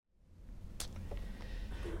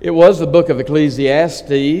It was the book of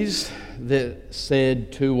Ecclesiastes that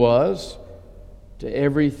said to us, to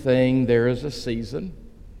everything there is a season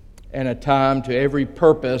and a time to every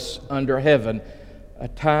purpose under heaven, a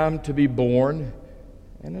time to be born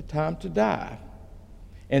and a time to die.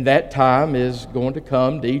 And that time is going to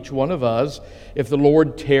come to each one of us. If the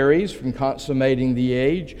Lord tarries from consummating the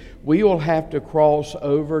age, we will have to cross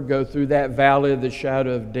over, go through that valley of the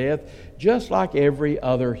shadow of death, just like every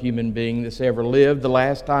other human being that's ever lived. The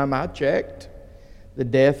last time I checked, the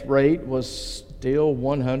death rate was still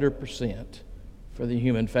 100% for the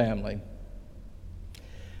human family.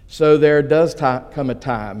 So there does come a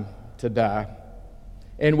time to die.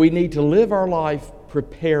 And we need to live our life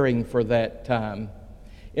preparing for that time.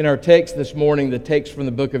 In our text this morning, the text from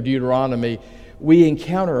the book of Deuteronomy, we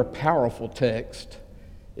encounter a powerful text.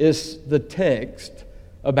 It's the text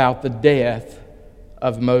about the death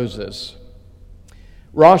of Moses.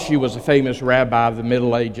 Rashi was a famous rabbi of the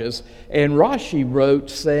Middle Ages, and Rashi wrote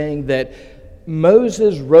saying that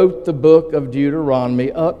Moses wrote the book of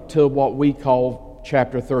Deuteronomy up to what we call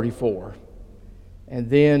chapter 34. And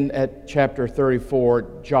then at chapter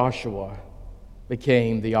 34, Joshua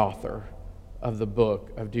became the author of the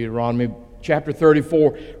book of Deuteronomy. Chapter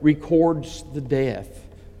 34 records the death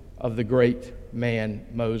of the great man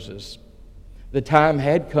Moses. The time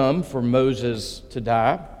had come for Moses to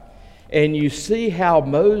die, and you see how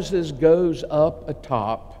Moses goes up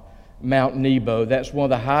atop Mount Nebo. That's one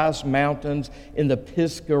of the highest mountains in the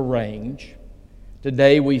Pisgah Range.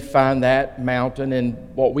 Today we find that mountain in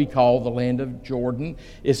what we call the land of Jordan.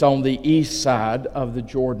 It's on the east side of the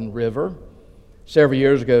Jordan River. Several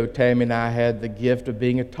years ago, Tammy and I had the gift of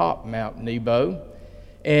being atop Mount Nebo,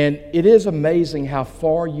 and it is amazing how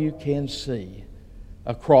far you can see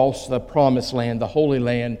across the Promised Land, the Holy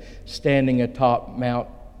Land, standing atop Mount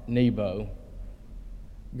Nebo.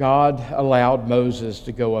 God allowed Moses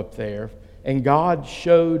to go up there, and God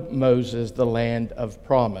showed Moses the land of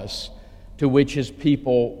promise to which his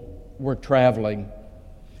people were traveling.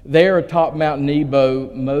 There atop Mount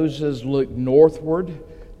Nebo, Moses looked northward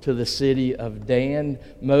to the city of Dan.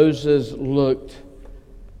 Moses looked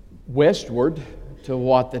westward to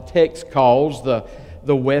what the text calls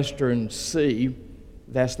the Western Sea.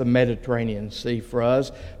 That's the Mediterranean Sea for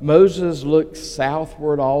us. Moses looked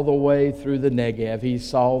southward all the way through the Negev. He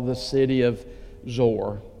saw the city of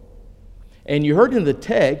Zor. And you heard in the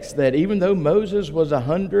text that even though Moses was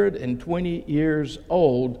 120 years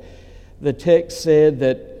old, the text said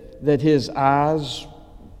that his eyes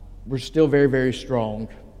were still very, very strong.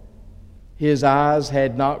 His eyes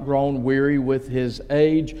had not grown weary with his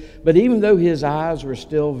age, but even though his eyes were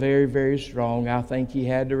still very, very strong, I think he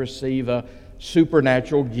had to receive a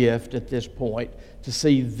supernatural gift at this point to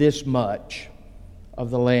see this much of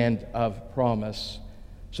the land of promise.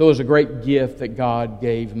 So it was a great gift that God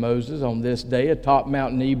gave Moses on this day atop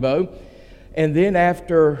Mount Nebo. And then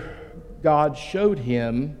after God showed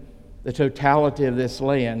him the totality of this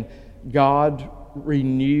land, God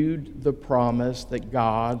renewed the promise that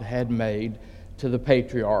God had made to the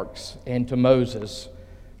patriarchs and to Moses.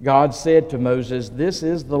 God said to Moses, "This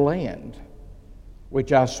is the land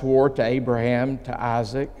which I swore to Abraham, to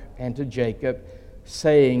Isaac, and to Jacob,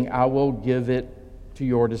 saying, I will give it to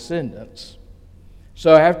your descendants."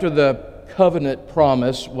 So after the covenant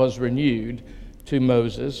promise was renewed to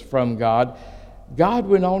Moses from God, God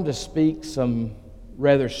went on to speak some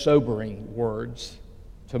rather sobering words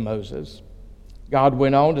to Moses. God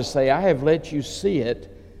went on to say, "I have let you see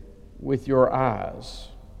it with your eyes,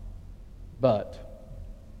 but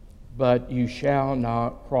you shall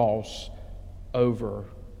not cross over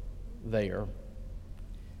there."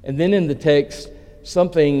 And then in the text,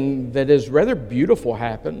 something that is rather beautiful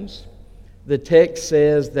happens. The text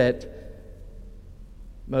says that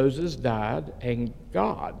Moses died and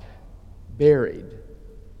God buried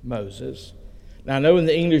Moses. Now I know in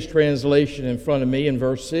the English translation in front of me in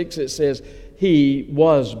verse 6 it says, "He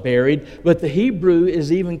was buried," but the Hebrew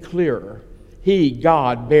is even clearer.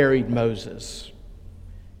 God, buried Moses.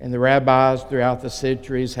 And the rabbis throughout the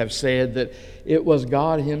centuries have said that it was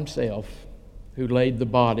God himself who laid the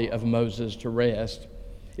body of Moses to rest.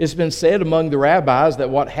 It's been said among the rabbis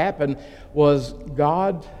that what happened was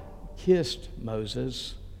God kissed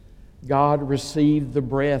Moses. God received the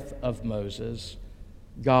breath of Moses.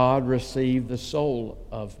 God received the soul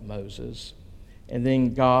of Moses. And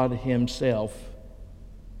then God himself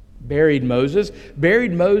buried Moses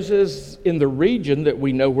in the region that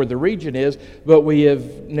we know where the region is, but we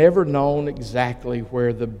have never known exactly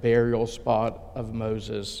where the burial spot of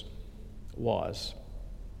Moses was.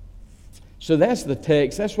 So that's the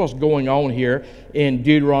text. That's what's going on here in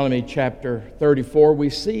Deuteronomy chapter 34. We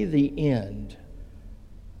see the end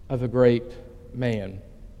of a great man.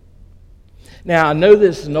 Now, I know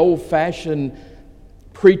this is an old-fashioned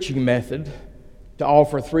preaching method to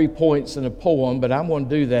offer 3 points in a poem, but I'm going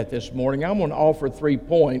to do that this morning. I'm going to offer 3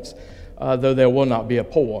 points, though there will not be a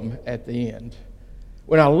poem at the end.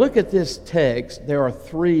 When I look at this text, there are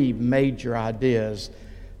 3 major ideas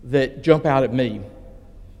that jump out at me.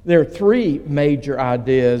 There are 3 major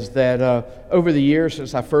ideas that over the years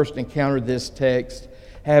since I first encountered this text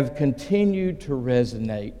have continued to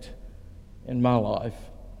resonate in my life.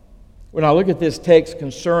 When I look at this text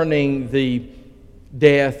concerning the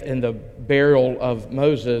death and the burial of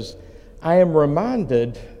Moses, I am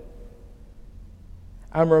reminded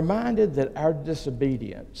that our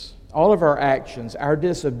disobedience, all of our actions, our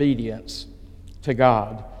disobedience to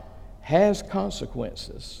God has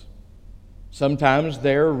consequences. Sometimes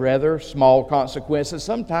they're rather small consequences.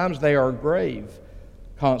 Sometimes they are grave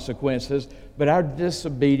consequences. But our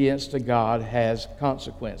disobedience to God has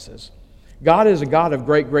consequences. God is a God of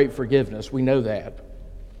great, great forgiveness. We know that.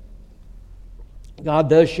 God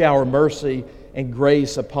does shower mercy and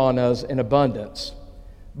grace upon us in abundance.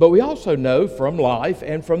 But we also know from life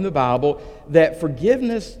and from the Bible that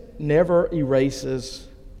forgiveness never erases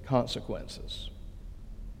consequences.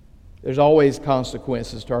 There's always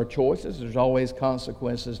consequences to our choices. There's always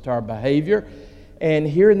consequences to our behavior. And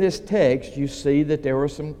here in this text, you see that there were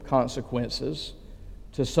some consequences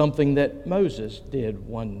to something that Moses did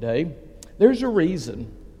one day. There's a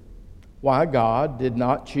reason why God did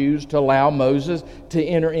not choose to allow Moses to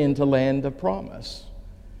enter into land of promise.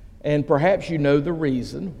 And perhaps you know the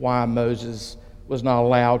reason why Moses was not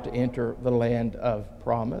allowed to enter the land of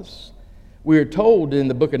promise. We are told in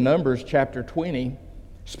the book of Numbers, chapter 20,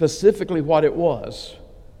 specifically what it was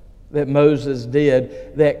that Moses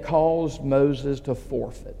did that caused Moses to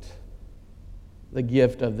forfeit the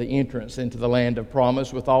gift of the entrance into the land of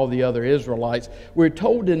promise with all the other Israelites. We're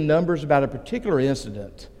told in Numbers about a particular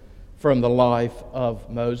incident from the life of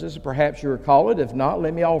Moses. Perhaps you recall it. If not,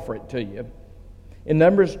 let me offer it to you. In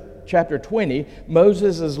Numbers chapter 20,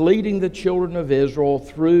 Moses is leading the children of Israel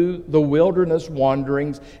through the wilderness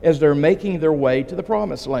wanderings as they're making their way to the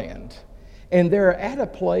promised land. And they're at a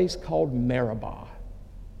place called Meribah.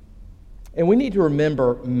 And we need to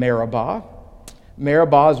remember Meribah.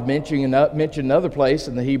 Meribah is mentioned another place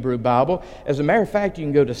in the Hebrew Bible. As a matter of fact, you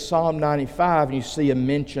can go to Psalm 95 and you see a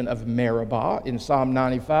mention of Meribah in Psalm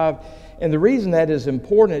 95. And the reason that is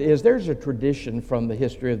important is there's a tradition from the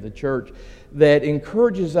history of the church that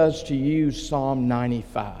encourages us to use Psalm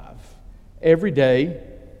 95 every day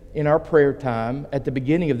in our prayer time at the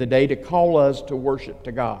beginning of the day to call us to worship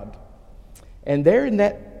to God. And there in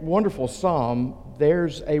that wonderful psalm,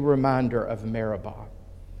 there's a reminder of Meribah.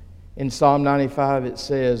 In Psalm 95, it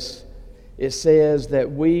says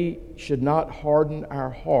that we should not harden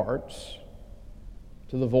our hearts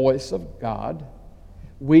to the voice of God.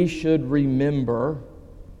 We should remember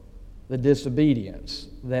the disobedience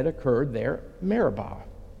that occurred there at Meribah.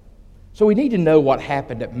 So we need to know what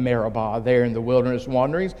happened at Meribah there in the wilderness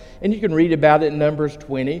wanderings, and you can read about it in Numbers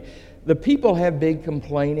 20. The people have been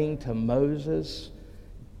complaining to Moses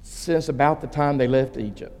since about the time they left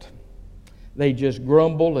Egypt. They just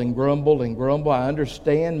grumble and grumble and grumble. I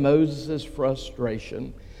understand Moses'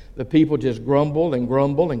 frustration. The people just grumble and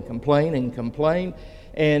grumble and complain and complain.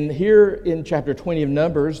 And here in chapter 20 of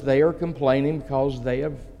Numbers, they are complaining because they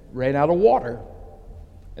have ran out of water.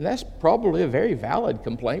 And that's probably a very valid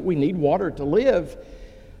complaint. We need water to live.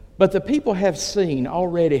 But the people have seen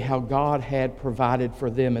already how God had provided for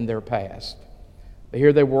them in their past. But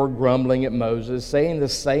here they were grumbling at Moses, saying the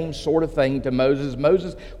same sort of thing to Moses.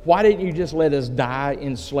 Moses, why didn't you just let us die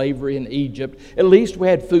in slavery in Egypt? At least we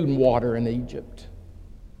had food and water in Egypt.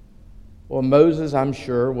 Well, Moses, I'm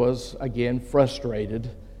sure, was again frustrated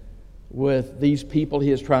with these people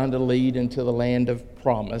he is trying to lead into the land of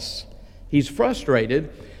promise. He's frustrated,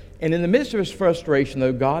 and in the midst of his frustration,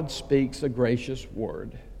 though, God speaks a gracious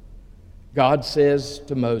word. God says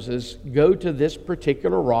to Moses, go to this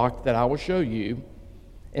particular rock that I will show you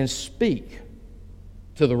and speak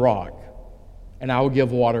to the rock, and I will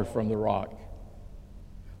give water from the rock.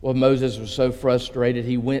 Well, Moses was so frustrated,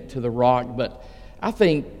 he went to the rock, but I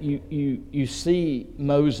think you see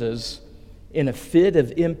Moses in a fit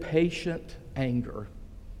of impatient anger,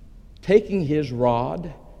 taking his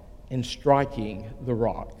rod and striking the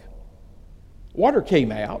rock. Water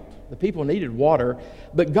came out. The people needed water,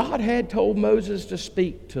 but God had told Moses to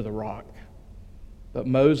speak to the rock. But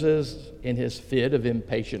Moses, in his fit of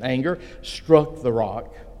impatient anger, struck the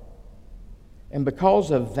rock. And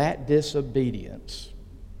because of that disobedience,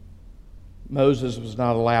 Moses was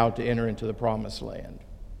not allowed to enter into the promised land.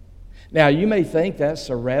 Now, you may think that's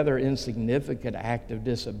a rather insignificant act of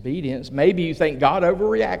disobedience. Maybe you think God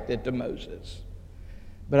overreacted to Moses.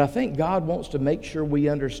 But I think God wants to make sure we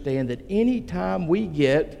understand that any time we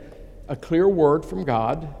get a clear word from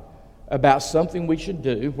God about something we should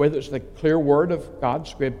do, whether it's the clear word of God's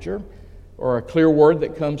Scripture, or a clear word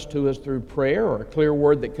that comes to us through prayer, or a clear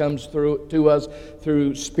word that comes to us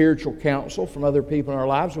through spiritual counsel from other people in our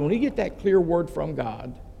lives, when we get that clear word from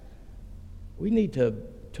God, we need to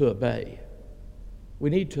obey. We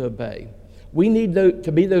need to obey. We need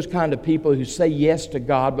to be those kind of people who say yes to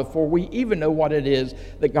God before we even know what it is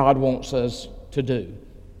that God wants us to do.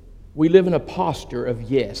 We live in a posture of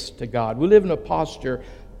yes to God. We live in a posture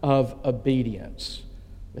of obedience.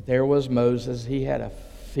 But there was Moses. He had a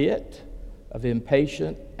fit of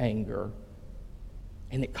impatient anger,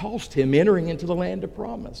 and it cost him entering into the land of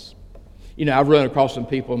promise. You know, I've run across some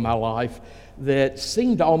people in my life that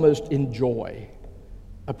seem to almost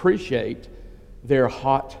appreciate their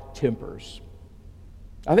hot tempers.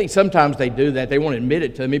 I think sometimes they do that. They won't admit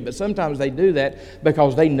it to me, but sometimes they do that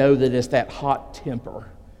because they know that it's that hot temper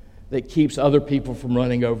that keeps other people from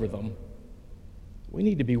running over them. We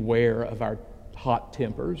need to beware of our hot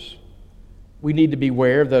tempers. We need to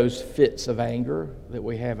beware of those fits of anger that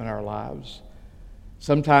we have in our lives.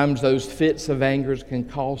 Sometimes those fits of anger can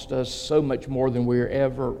cost us so much more than we're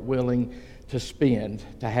ever willing to spend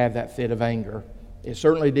to have that fit of anger. It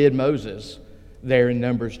certainly did Moses there in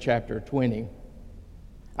Numbers chapter 20.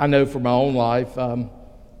 I know from my own life,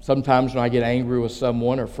 sometimes when I get angry with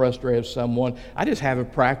someone or frustrated with someone, I just have a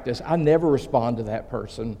practice. I never respond to that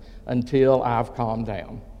person until I've calmed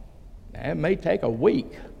down. Now, it may take a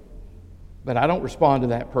week, but I don't respond to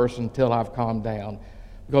that person until I've calmed down,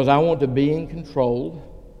 because I want to be in control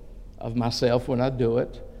of myself when I do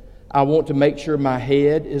it. I want to make sure my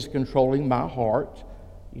head is controlling my heart.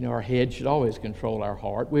 You know, our head should always control our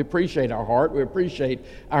heart. We appreciate our heart. We appreciate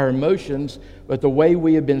our emotions. But the way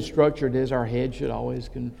we have been structured is our head should always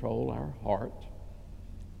control our heart.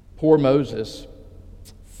 Poor Moses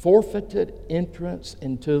forfeited entrance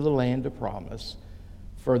into the land of promise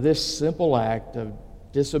for this simple act of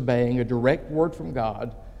disobeying a direct word from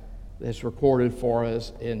God that's recorded for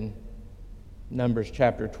us in Numbers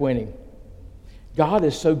chapter 20. God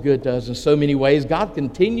is so good to us in so many ways. God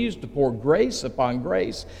continues to pour grace upon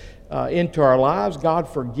grace into our lives. God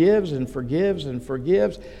forgives and forgives and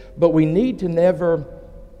forgives. But we need to never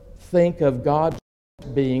think of God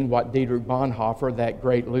being what Dietrich Bonhoeffer, that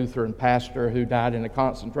great Lutheran pastor who died in a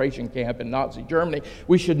concentration camp in Nazi Germany,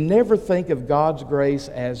 we should never think of God's grace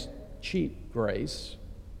as cheap grace.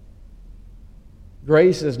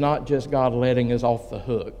 Grace is not just God letting us off the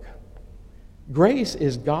hook. Grace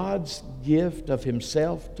is God's gift of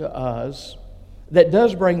Himself to us that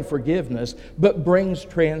does bring forgiveness, but brings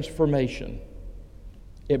transformation.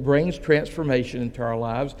 It brings transformation into our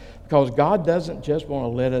lives because God doesn't just want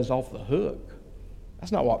to let us off the hook.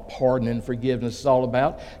 That's not what pardon and forgiveness is all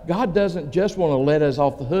about. God doesn't just want to let us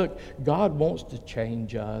off the hook. God wants to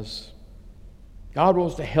change us. God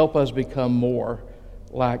wants to help us become more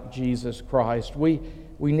like Jesus Christ. We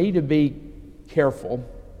need to be careful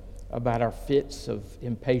about our fits of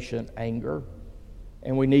impatient anger,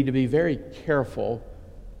 and we need to be very careful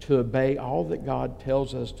to obey all that God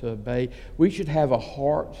tells us to obey. We should have a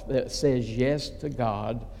heart that says yes to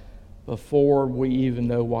God before we even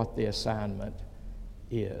know what the assignment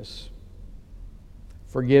is.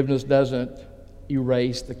 Forgiveness doesn't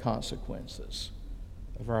erase the consequences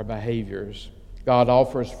of our behaviors. God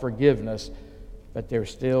offers forgiveness, but there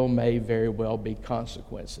still may very well be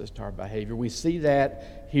consequences to our behavior. We see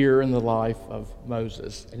that here in the life of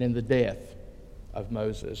Moses and in the death of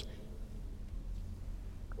Moses.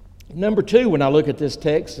 Number two, when I look at this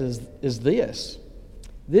text, is this.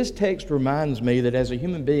 This text reminds me that as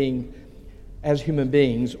human beings,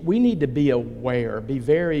 we need to be aware, be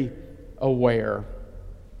very aware,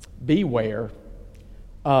 beware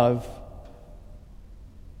of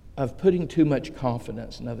putting too much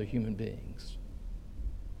confidence in other human beings.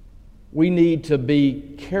 We need to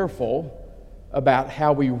be careful about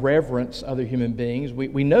how we reverence other human beings.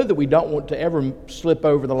 We know that we don't want to ever slip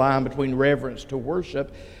over the line between reverence to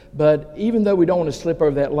worship, but even though we don't want to slip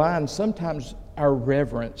over that line, sometimes our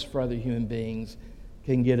reverence for other human beings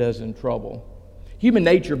can get us in trouble. Human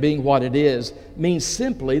nature being what it is means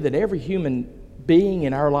simply that every human being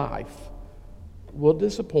in our life will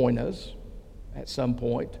disappoint us at some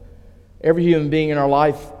point. Every human being in our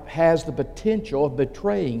life has the potential of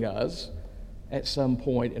betraying us at some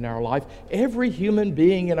point in our life. Every human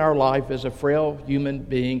being in our life is a frail human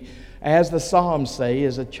being. As the Psalms say,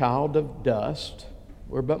 is a child of dust.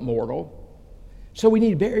 We're but mortal. So we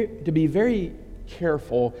need to be very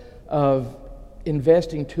careful of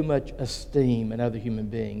investing too much esteem in other human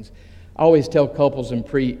beings. I always tell couples in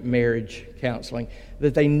pre-marriage counseling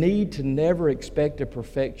that they need to never expect a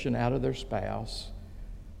perfection out of their spouse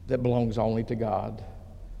that belongs only to God.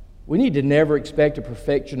 We need to never expect a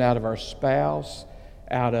perfection out of our spouse,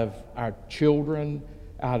 out of our children,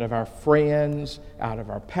 out of our friends, out of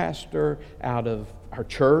our pastor, out of our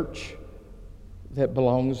church that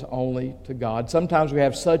belongs only to God. Sometimes we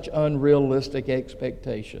have such unrealistic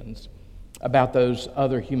expectations about those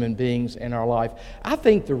other human beings in our life. I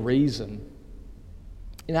think the reason,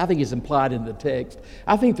 and I think it's implied in the text,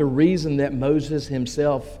 I think the reason that Moses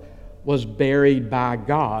himself was buried by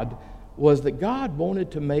God was that God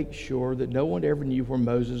wanted to make sure that no one ever knew where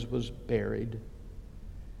Moses was buried.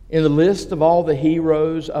 In the list of all the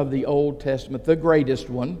heroes of the Old Testament, the greatest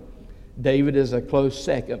one, David is a close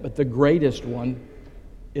second, but the greatest one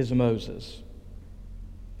is Moses.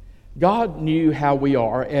 God knew how we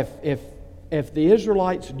are. If the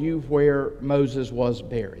Israelites knew where Moses was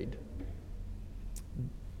buried,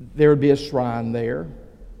 there would be a shrine there,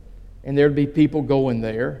 and there would be people going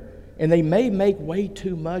there, and they may make way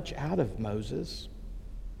too much out of Moses.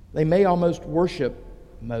 They may almost worship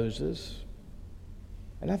Moses.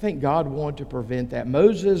 And I think God wanted to prevent that.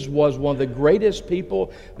 Moses was one of the greatest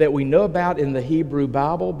people that we know about in the Hebrew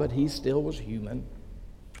Bible, but he still was human.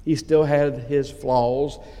 He still had his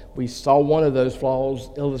flaws. We saw one of those flaws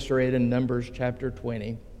illustrated in Numbers chapter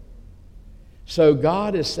 20. So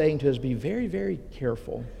God is saying to us, be very, very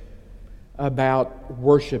careful about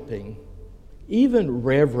worshiping, even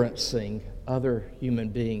reverencing other human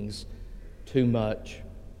beings too much.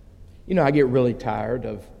 You know, I get really tired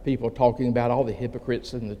of people talking about all the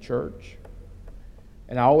hypocrites in the church.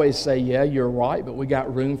 And I always say, yeah, you're right, but we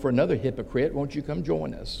got room for another hypocrite. Won't you come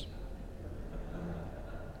join us?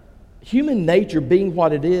 Human nature, being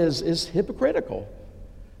what it is hypocritical.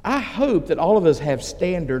 I hope that all of us have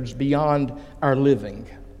standards beyond our living.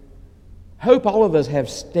 I hope all of us have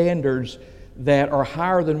standards that are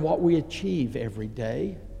higher than what we achieve every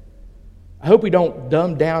day. I hope we don't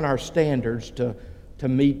dumb down our standards to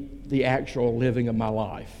meet the actual living of my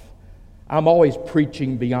life. I'm always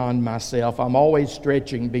preaching beyond myself. I'm always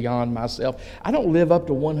stretching beyond myself. I don't live up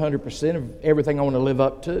to 100% of everything I want to live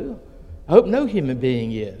up to. I hope no human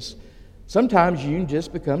being is. Sometimes you can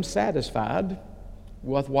just become satisfied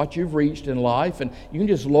with what you've reached in life, and you can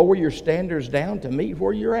just lower your standards down to meet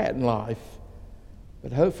where you're at in life.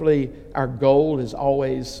 But hopefully our goal is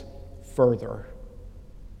always further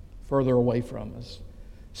away from us.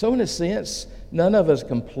 So in a sense, none of us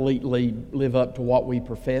completely live up to what we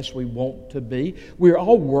profess we want to be. We're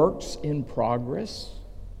all works in progress.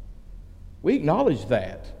 We acknowledge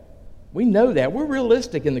that. We know that. We're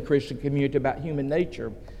realistic in the Christian community about human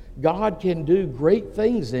nature. God can do great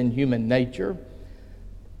things in human nature,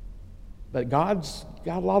 but God's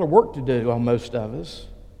got a lot of work to do on most of us.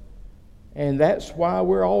 And that's why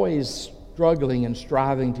we're always struggling and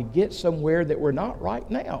striving to get somewhere that we're not right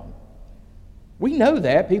now. We know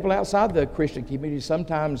that. People outside the Christian community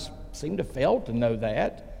sometimes seem to fail to know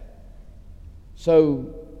that.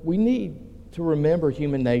 So we need to remember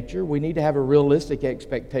human nature. We need to have a realistic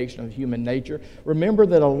expectation of human nature. Remember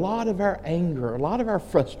that a lot of our anger, a lot of our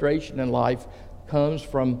frustration in life comes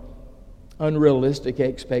from unrealistic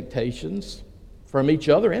expectations from each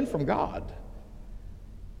other and from God.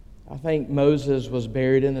 I think Moses was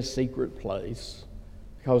buried in a secret place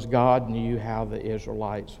because God knew how the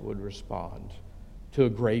Israelites would respond to a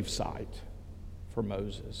grave site for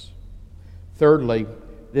Moses. Thirdly,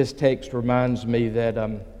 this text reminds me that,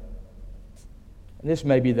 and this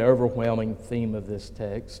may be the overwhelming theme of this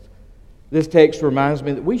text, reminds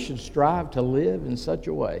me that we should strive to live in such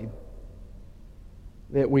a way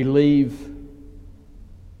that we leave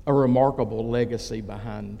a remarkable legacy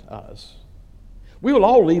behind us. We will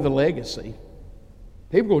all leave a legacy.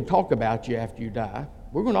 People will talk about you after you die.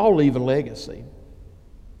 We're going to all leave a legacy.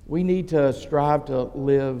 We need to strive to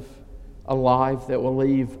live a life that will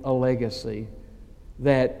leave a legacy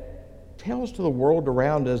that tells to the world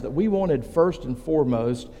around us that we wanted first and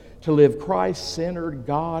foremost to live Christ-centered,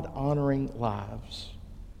 God-honoring lives.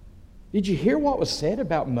 Did you hear what was said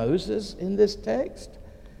about Moses in this text?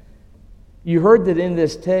 You heard that in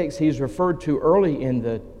this text he's referred to early in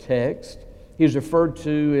the text. He's referred to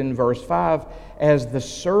in verse 5 as the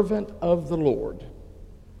servant of the Lord.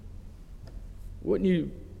 Wouldn't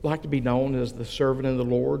you like to be known as the servant of the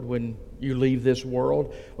Lord when you leave this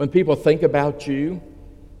world? When people think about you,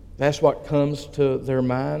 that's what comes to their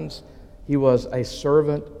minds. He was a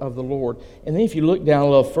servant of the Lord. And then if you look down a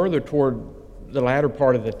little further toward the latter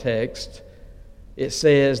part of the text, it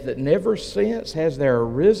says that never since has there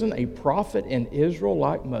arisen a prophet in Israel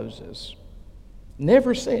like Moses.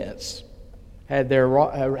 Never since has there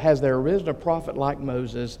arisen a prophet like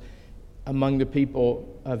Moses among the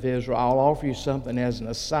people of Israel. I'll offer you something as an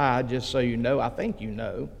aside, just so you know. I think you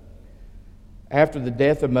know. After the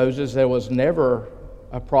death of Moses, there was never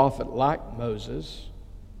a prophet like Moses,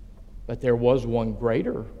 but there was one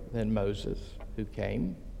greater than Moses who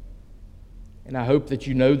came. And I hope that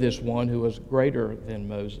you know this one who was greater than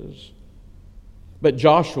Moses. But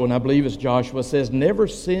Joshua, and I believe it's Joshua, says, never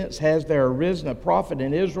since has there arisen a prophet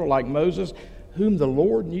in Israel like Moses, whom the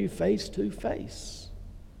Lord knew face to face.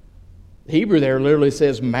 The Hebrew there literally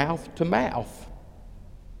says mouth to mouth.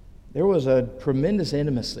 There was a tremendous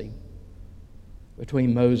intimacy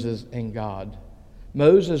between Moses and God.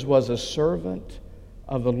 Moses was a servant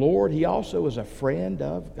of the Lord. He also was a friend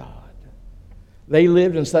of God. They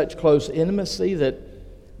lived in such close intimacy that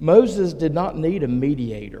Moses did not need a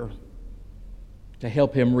mediator to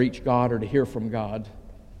help him reach God or to hear from God.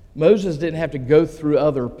 Moses didn't have to go through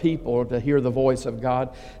other people to hear the voice of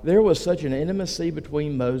God. There was such an intimacy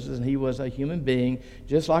between Moses, and he was a human being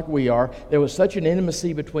just like we are. There was such an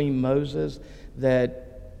intimacy between Moses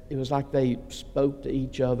that it was like they spoke to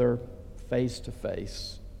each other face to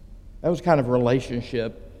face. That was kind of a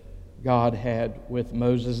relationship God had with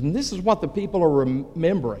Moses. And this is what the people are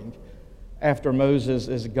remembering after Moses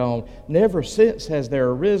is gone. Never since has there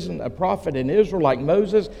arisen a prophet in Israel like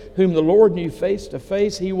Moses, whom the Lord knew face to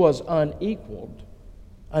face. He was unequaled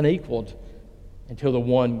until the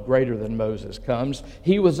one greater than Moses comes.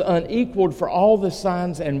 He was unequaled for all the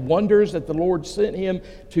signs and wonders that the Lord sent him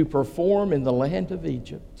to perform in the land of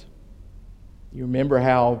Egypt. You remember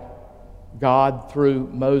how God, through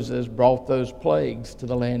Moses, brought those plagues to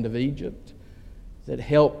the land of Egypt that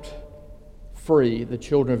helped free the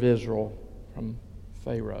children of Israel from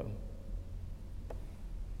Pharaoh.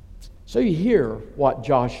 So you hear what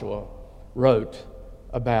Joshua wrote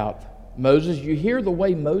about Moses. You hear the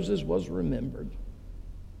way Moses was remembered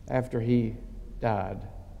after he died.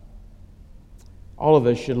 All of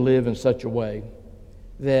us should live in such a way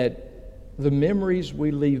that the memories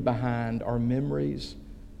we leave behind are memories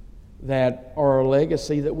that are a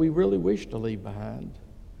legacy that we really wish to leave behind.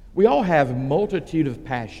 We all have a multitude of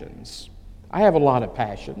passions. I have a lot of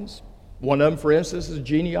passions. One of them, for instance, is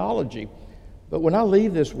genealogy. But when I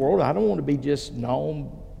leave this world, I don't want to be just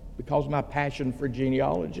known because of my passion for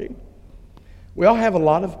genealogy. We all have a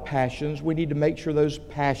lot of passions. We need to make sure those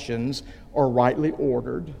passions are rightly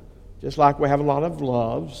ordered. Just like we have a lot of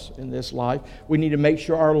loves in this life, we need to make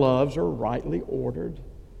sure our loves are rightly ordered,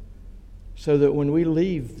 so that when we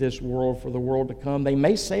leave this world for the world to come, they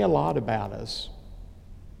may say a lot about us,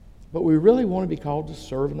 but we really want to be called a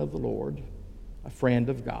servant of the Lord, a friend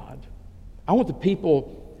of God. I want the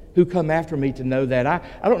people who come after me to know that.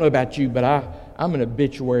 I don't know about you, but I'm an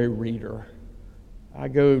obituary reader. I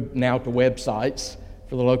go now to websites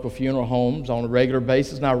for the local funeral homes on a regular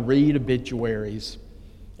basis, and I read obituaries.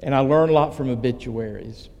 And I learn a lot from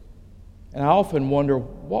obituaries. And I often wonder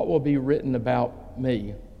what will be written about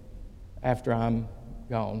me after I'm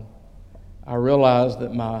gone. I realize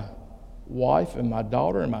that my wife and my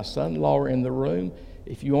daughter and my son-in-law are in the room.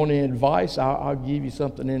 If you want any advice, I'll give you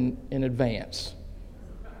something in advance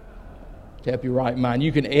to help you right in mind.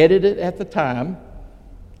 You can edit it at the time,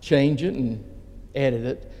 change it and edit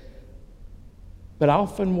it. But I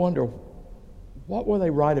often wonder, what will they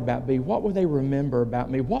write about me? What will they remember about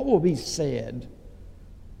me? What will be said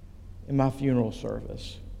in my funeral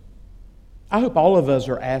service? I hope all of us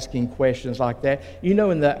are asking questions like that. You know,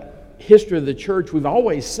 in the history of the church, we've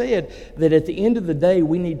always said that at the end of the day,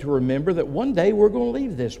 we need to remember that one day we're going to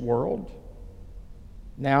leave this world.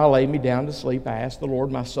 Now I lay me down to sleep. I ask the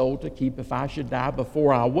Lord my soul to keep if I should die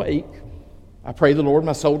before I wake. I pray the Lord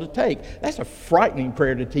my soul to take. That's a frightening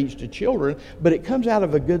prayer to teach to children, but it comes out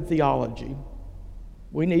of a good theology.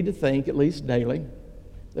 We need to think, at least daily,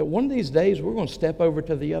 that one of these days we're going to step over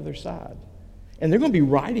to the other side. And they're going to be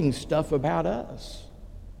writing stuff about us.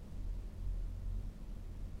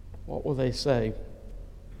 What will they say?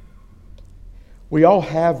 We all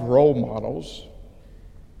have role models.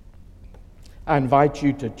 I invite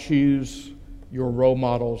you to choose your role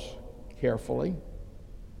models carefully.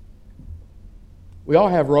 We all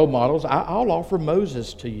have role models. I'll offer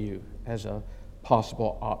Moses to you as a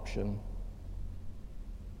possible option.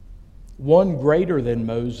 One greater than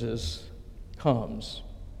Moses comes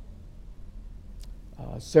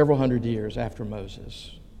several hundred years after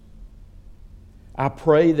Moses. I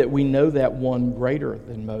pray that we know that one greater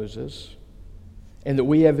than Moses, and that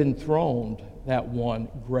we have enthroned, that one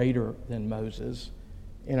greater than Moses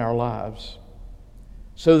in our lives.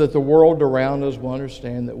 so that the world around us will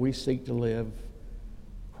understand that we seek to live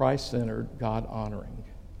Christ-centered, God-honoring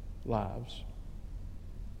lives.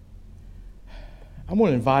 I'm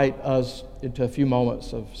going to invite us into a few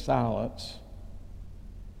moments of silence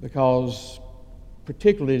because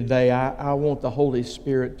particularly today I want the Holy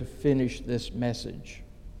Spirit to finish this message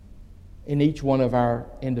in each one of our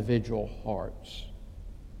individual hearts.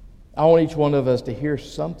 I want each one of us to hear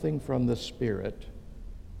something from the Spirit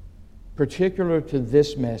particular to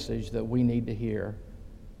this message that we need to hear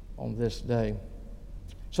on this day.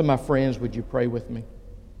 So my friends, would you pray with me?